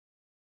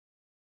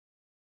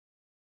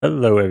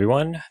Hello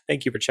everyone,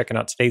 thank you for checking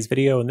out today's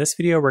video. In this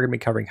video, we're going to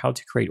be covering how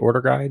to create order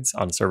guides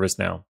on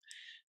ServiceNow.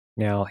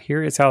 Now,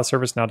 here is how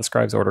ServiceNow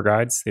describes order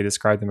guides. They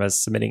describe them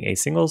as submitting a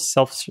single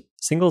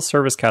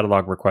service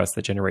catalog request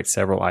that generates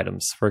several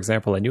items. For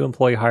example, a new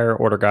employee hire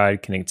order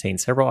guide can contain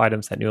several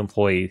items that new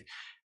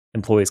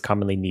employees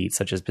commonly need,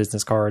 such as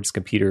business cards,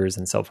 computers,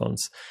 and cell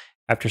phones.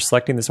 After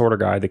selecting this order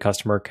guide, the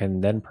customer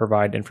can then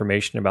provide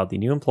information about the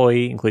new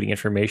employee, including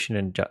information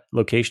and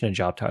location and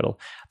job title.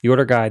 The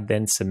order guide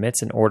then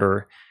submits an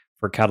order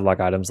for catalog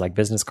items like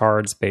business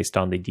cards based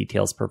on the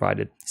details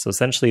provided. So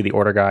essentially, the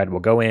order guide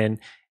will go in.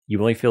 You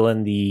only fill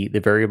in the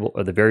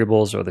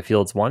variables or the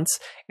fields once,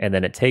 and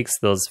then it takes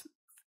those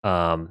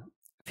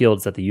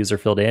fields that the user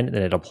filled in, and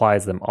it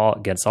applies them all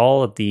against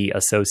all of the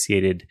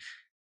associated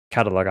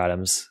catalog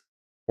items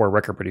or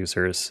record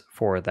producers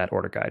for that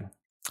order guide.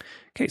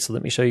 Okay, so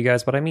let me show you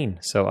guys what I mean.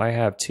 So I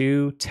have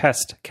two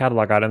test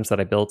catalog items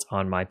that I built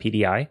on my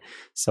PDI.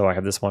 So I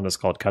have this one that's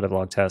called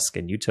catalog test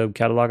and YouTube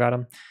catalog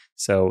item.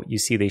 So you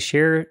see they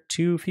share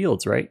two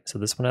fields, right? So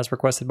this one has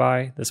requested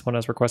by, this one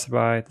has requested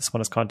by, this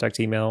one has contact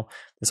email,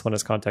 this one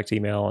has contact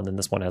email, and then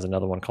this one has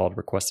another one called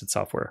requested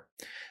software.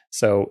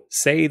 So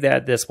say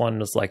that this one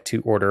was like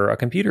to order a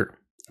computer,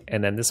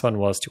 and then this one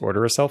was to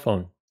order a cell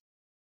phone.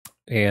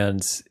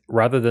 And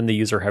rather than the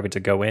user having to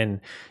go in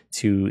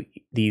to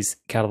these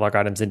catalog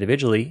items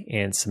individually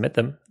and submit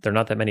them, there are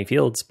not that many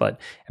fields, but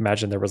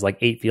imagine there was like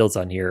 8 fields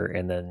on here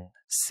and then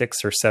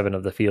 6 or 7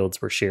 of the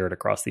fields were shared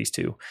across these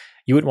two.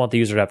 You wouldn't want the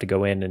user to have to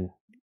go in and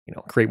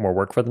create more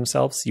work for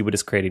themselves. You would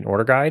just create an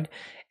order guide,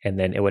 and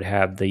then it would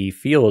have the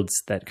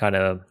fields that kind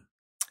of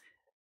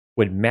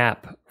would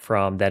map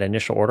from that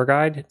initial order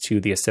guide to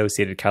the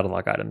associated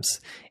catalog items.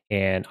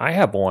 And I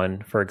have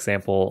one, for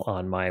example,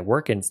 on my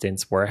work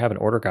instance where I have an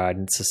order guide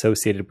and it's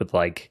associated with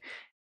like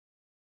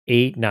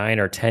 8, 9,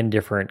 or 10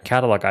 different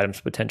catalog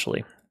items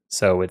potentially.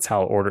 So it's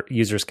how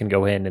users can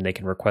go in and they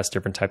can request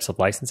different types of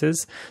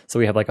licenses. So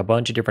we have like a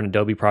bunch of different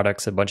Adobe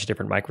products, a bunch of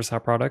different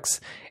Microsoft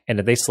products. And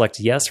if they select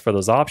yes for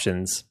those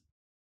options,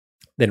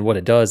 then what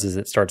it does is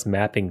it starts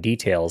mapping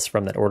details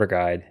from that order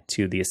guide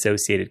to the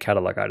associated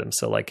catalog items.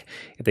 So like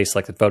if they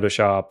selected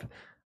Photoshop,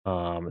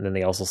 and then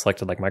they also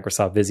selected like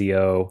Microsoft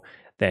Visio,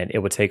 then it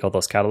would take all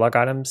those catalog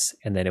items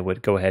and then it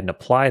would go ahead and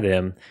apply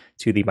them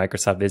to the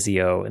Microsoft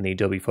Visio and the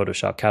Adobe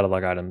Photoshop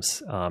catalog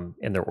items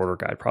in their order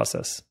guide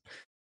process.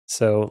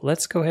 So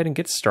let's go ahead and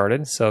get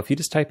started. So if you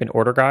just type in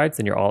order guides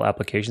in your all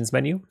applications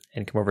menu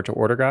and come over to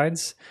order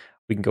guides,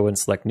 we can go and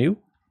select new.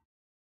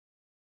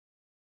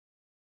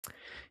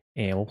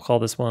 And we'll call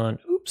this one,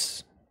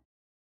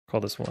 call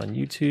this one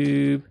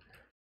YouTube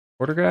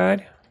order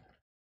guide.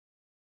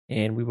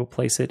 And we will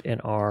place it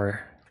in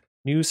our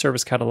new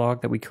service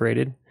catalog that we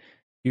created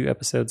a few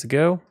episodes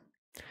ago.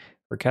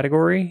 For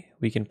category,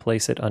 we can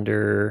place it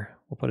under,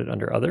 we'll put it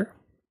under other.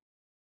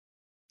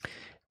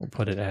 We'll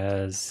put it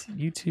as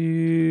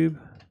YouTube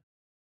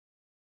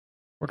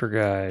order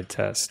guide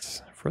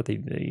test for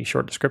the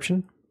short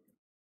description.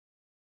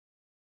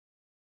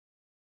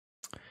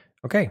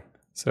 Okay,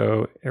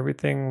 so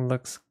everything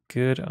looks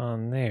good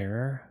on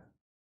there.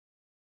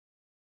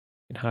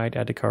 You can hide,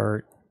 add to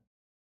cart,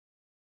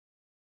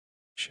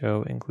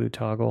 show, include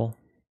toggle.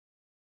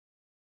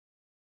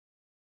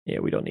 Yeah,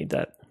 we don't need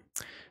that.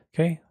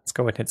 Okay, let's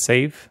go ahead and hit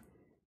save.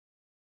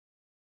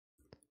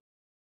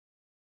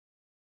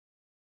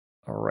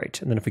 All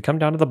right, and then if we come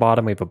down to the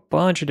bottom, we have a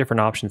bunch of different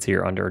options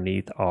here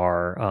underneath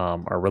our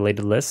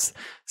related lists.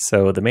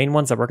 So the main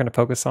ones that we're going to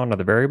focus on are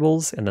the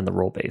variables and then the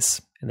role base.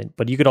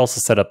 But you could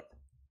also set up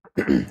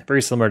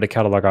very similar to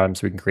catalog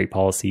items. We can create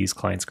policies,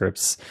 client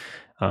scripts,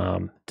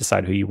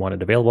 decide who you want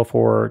it available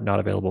for, not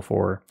available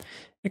for,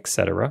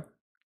 etc.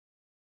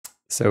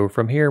 So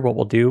from here, what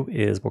we'll do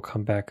is we'll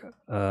come back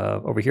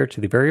over here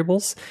to the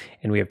variables,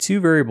 and we have 2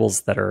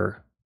 variables that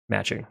are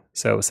matching.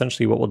 So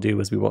essentially what we'll do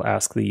is we will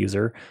ask the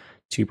user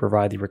to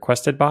provide the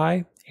requested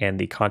by and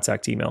the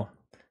contact email.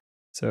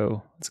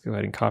 So let's go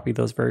ahead and copy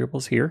those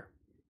variables here.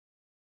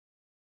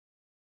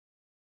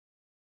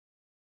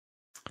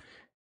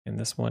 And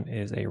this one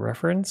is a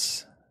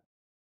reference.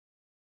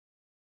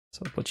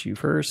 So I'll put you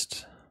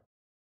first,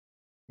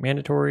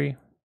 mandatory,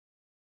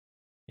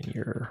 and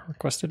your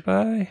requested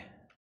by.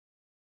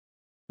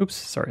 Oops,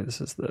 sorry,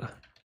 this is the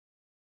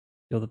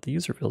field that the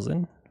user fills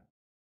in.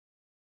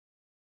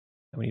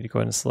 And we need to go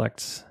ahead and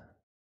select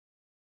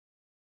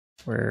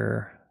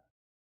where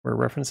we're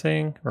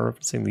referencing. We're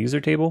referencing the user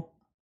table.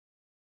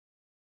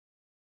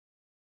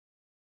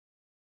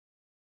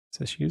 Is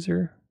this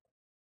user?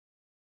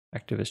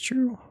 Active is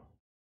true.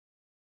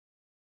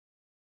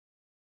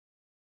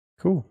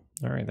 Cool.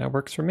 All right, that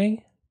works for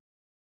me.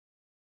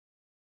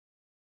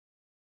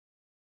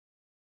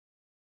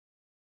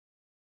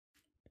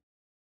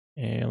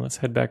 And let's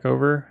head back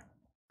over,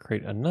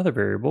 create another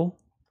variable.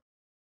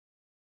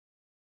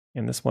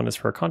 And this one is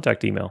for a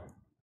contact email.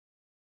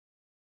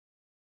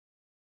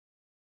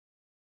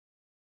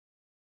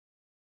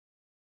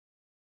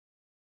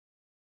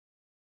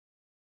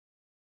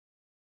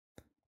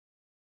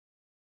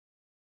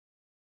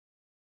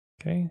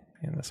 Okay,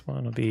 and this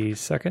one will be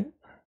second.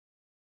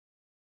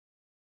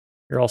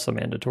 You're also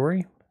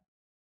mandatory.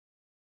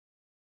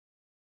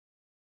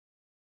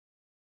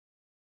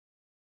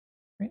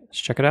 Right,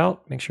 let's check it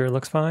out. Make sure it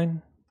looks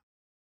fine.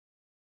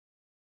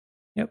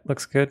 Yep,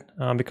 looks good.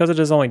 Because it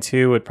is only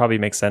 2, it probably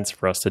makes sense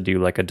for us to do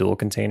like a dual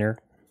container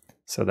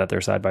so that they're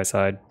side by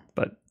side.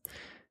 But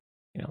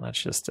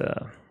that's just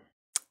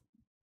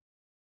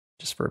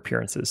for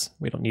appearances.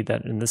 We don't need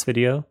that in this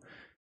video.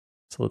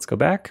 So let's go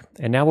back.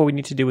 And now what we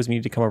need to do is we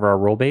need to come over our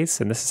role base,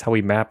 and this is how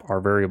we map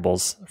our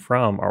variables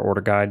from our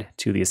order guide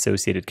to the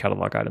associated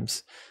catalog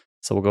items.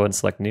 So we'll go ahead and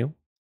select new.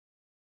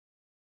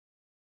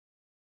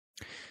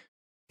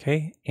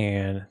 Okay,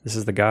 and this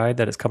is the guide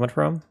that it's coming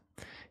from.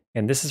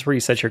 And this is where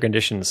you set your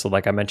conditions. So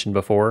like I mentioned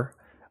before,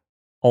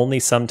 only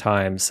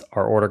sometimes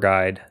our order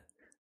guide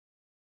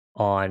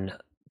on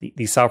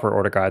the software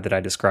order guide that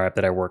I described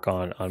that I work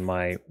on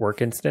my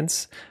work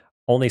instance,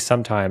 only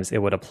sometimes it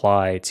would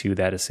apply to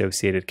that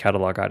associated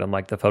catalog item.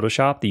 Like the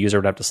Photoshop, the user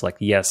would have to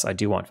select, yes, I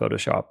do want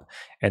Photoshop.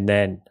 And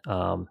then,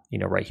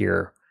 right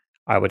here,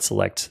 I would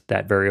select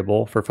that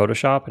variable for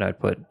Photoshop and I'd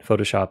put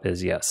Photoshop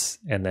is yes.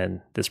 And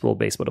then this rule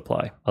base would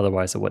apply.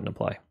 Otherwise, it wouldn't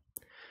apply.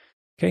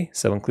 Okay,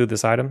 so include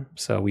this item.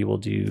 So we will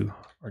do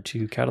our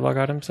 2 catalog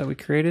items that we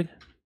created.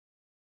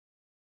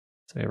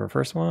 So we have our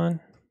first one.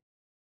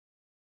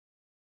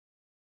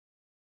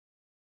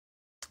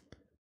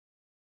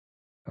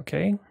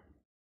 Okay.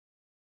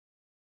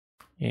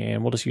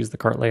 And we'll just use the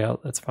cart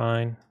layout, that's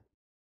fine.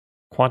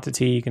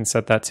 Quantity, you can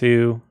set that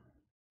too,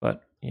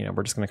 but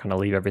we're just gonna kind of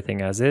leave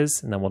everything as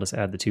is, and then we'll just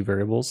add the 2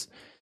 variables.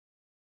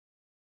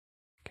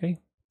 Okay,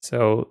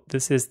 so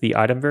this is the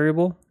item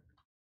variable.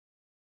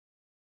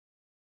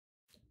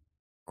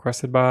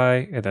 Requested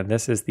by, and then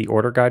this is the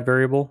order guide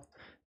variable.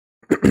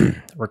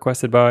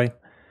 Requested by,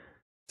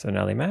 so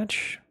now they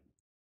match.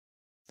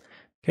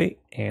 Okay,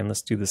 and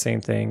let's do the same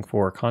thing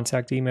for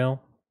contact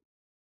email.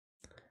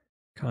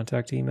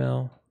 Contact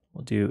email,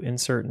 we'll do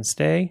insert and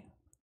stay.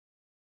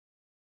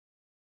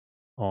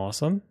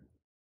 Awesome.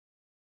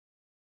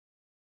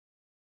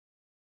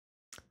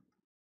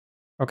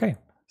 Okay,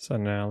 so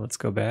now let's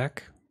go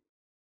back.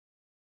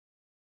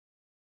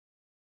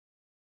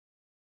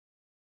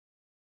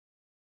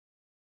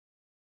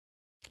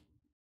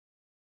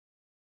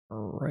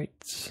 All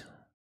right,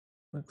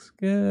 looks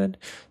good.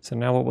 So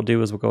now what we'll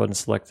do is we'll go ahead and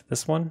select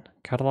this one,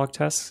 catalog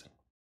test.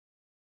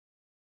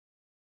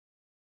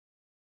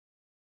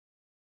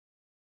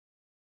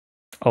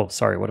 Oh,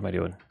 sorry, what am I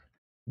doing?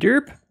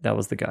 Derp, that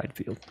was the guide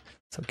field.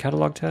 So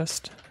catalog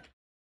test.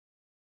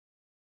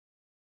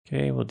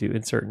 Okay, we'll do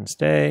insert and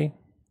stay.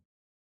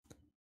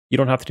 You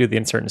don't have to do the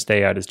insert and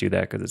stay, I just do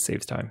that because it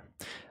saves time.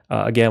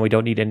 Again, we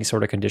don't need any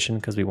sort of condition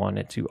because we want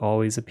it to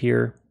always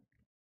appear.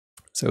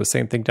 So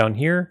same thing down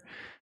here.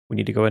 We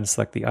need to go ahead and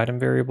select the item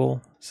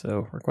variable.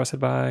 So requested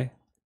by,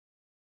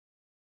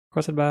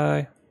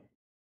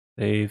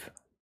 save,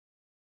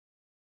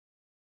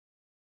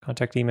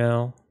 contact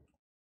email,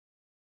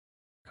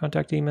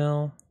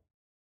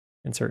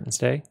 insert and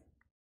stay.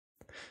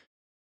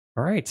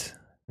 All right,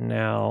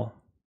 now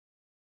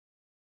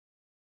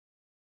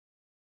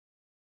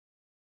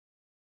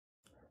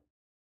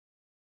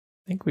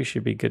I think we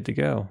should be good to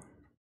go.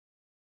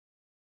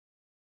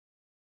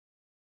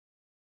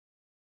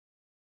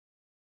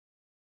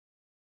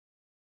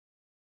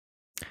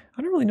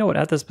 I don't really know what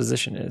at this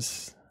position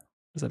is.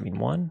 Does that mean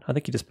 1? I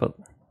think you just put...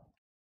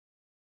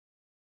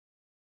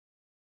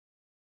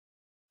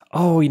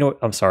 Oh,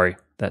 I'm sorry.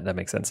 That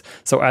makes sense.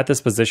 So at this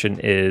position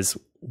is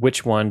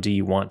which one do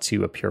you want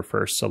to appear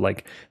first? So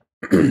like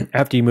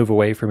after you move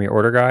away from your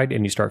order guide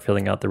and you start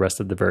filling out the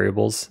rest of the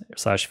variables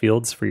 /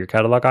 fields for your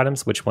catalog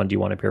items, which one do you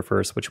want to appear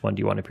first? Which one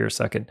do you want to appear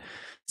second?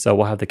 So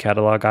we'll have the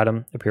catalog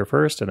item appear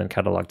first and then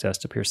catalog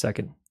test appear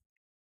second.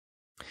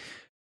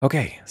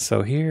 Okay,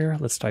 so here,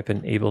 let's type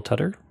in Abel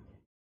Tutter.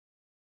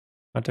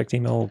 Contact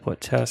email, we'll put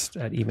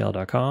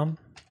test@email.com.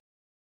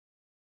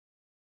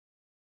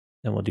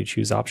 Then we'll do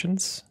choose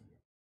options.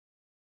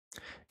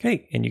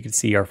 Okay, and you can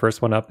see our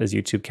first one up is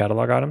YouTube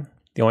catalog item.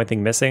 The only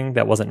thing missing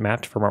that wasn't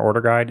mapped from our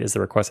order guide is the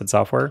requested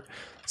software.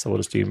 So we'll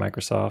just do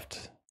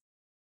Microsoft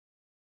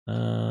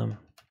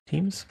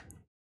Teams.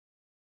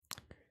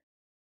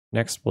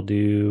 Next we'll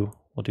do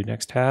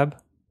next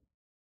tab.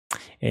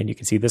 And you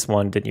can see this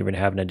one didn't even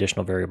have an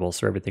additional variable,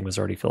 so everything was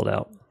already filled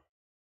out.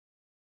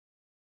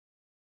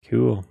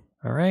 Cool.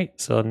 All right,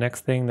 so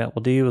next thing that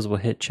we'll do is we'll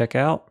hit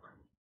checkout.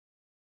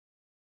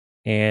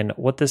 And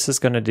what this is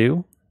going to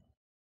do,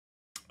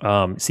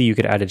 see, you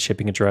could add a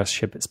shipping address,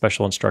 ship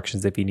special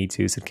instructions if you need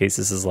to, so in case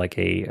this is like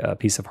a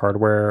piece of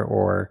hardware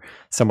or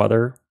some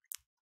other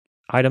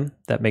item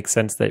that makes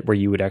sense that where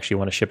you would actually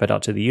want to ship it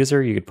out to the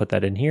user, you could put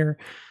that in here.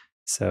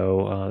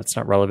 So it's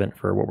not relevant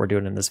for what we're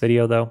doing in this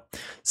video though.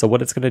 So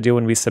what it's going to do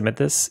when we submit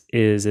this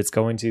is it's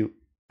going to,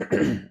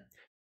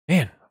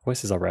 man,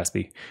 voice is all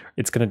raspy.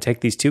 It's going to take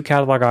these 2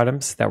 catalog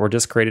items that were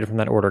just created from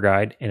that order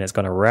guide and it's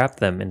going to wrap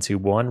them into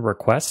one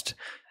request.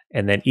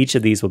 And then each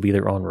of these will be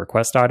their own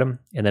request item.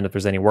 And then if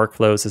there's any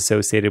workflows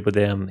associated with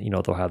them,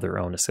 they'll have their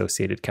own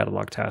associated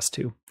catalog task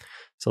too.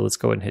 So let's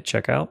go ahead and hit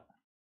checkout.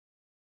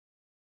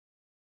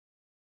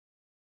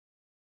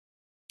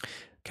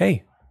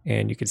 Okay,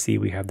 and you can see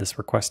we have this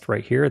request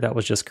right here that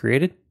was just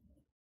created.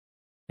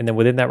 And then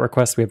within that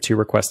request, we have 2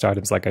 request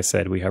items. Like I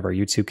said, we have our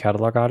YouTube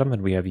catalog item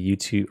and we have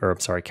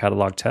a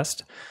catalog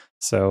test.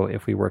 So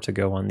if we were to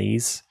go on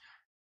these,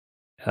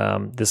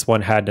 this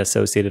one had an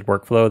associated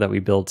workflow that we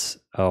built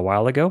a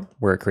while ago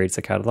where it creates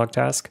a catalog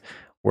task.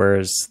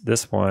 Whereas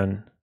this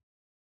one,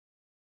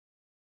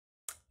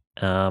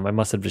 I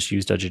must have just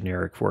used a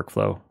generic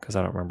workflow because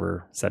I don't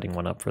remember setting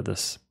one up for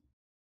this.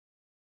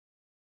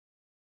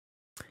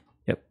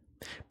 Yep.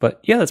 But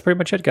yeah, that's pretty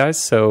much it,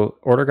 guys. So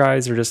order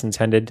guides are just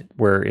intended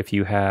where if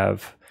you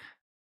have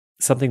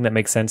something that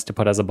makes sense to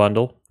put as a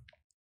bundle,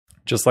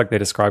 just like they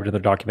described in the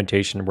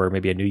documentation, where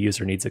maybe a new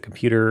user needs a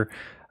computer,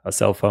 a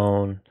cell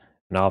phone,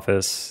 an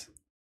office,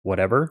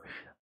 whatever,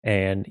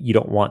 and you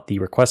don't want the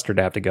requester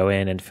to have to go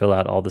in and fill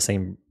out all the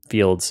same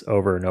fields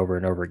over and over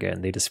and over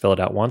again. They just fill it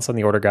out once on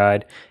the order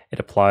guide. It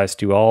applies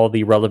to all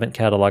the relevant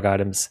catalog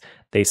items.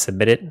 They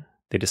submit it.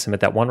 They just submit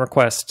that one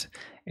request,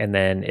 and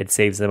then it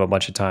saves them a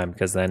bunch of time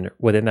because then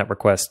within that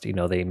request,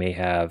 they may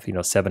have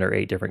 7 or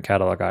 8 different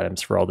catalog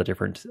items for all the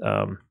different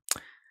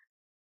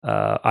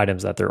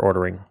items that they're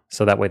ordering.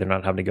 So that way they're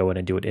not having to go in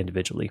and do it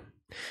individually.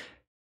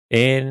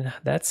 And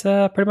that's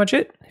pretty much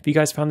it. If you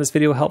guys found this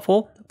video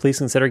helpful, please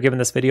consider giving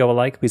this video a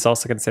like. Please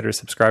also consider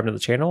subscribing to the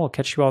channel. I'll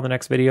catch you all in the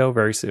next video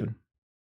very soon.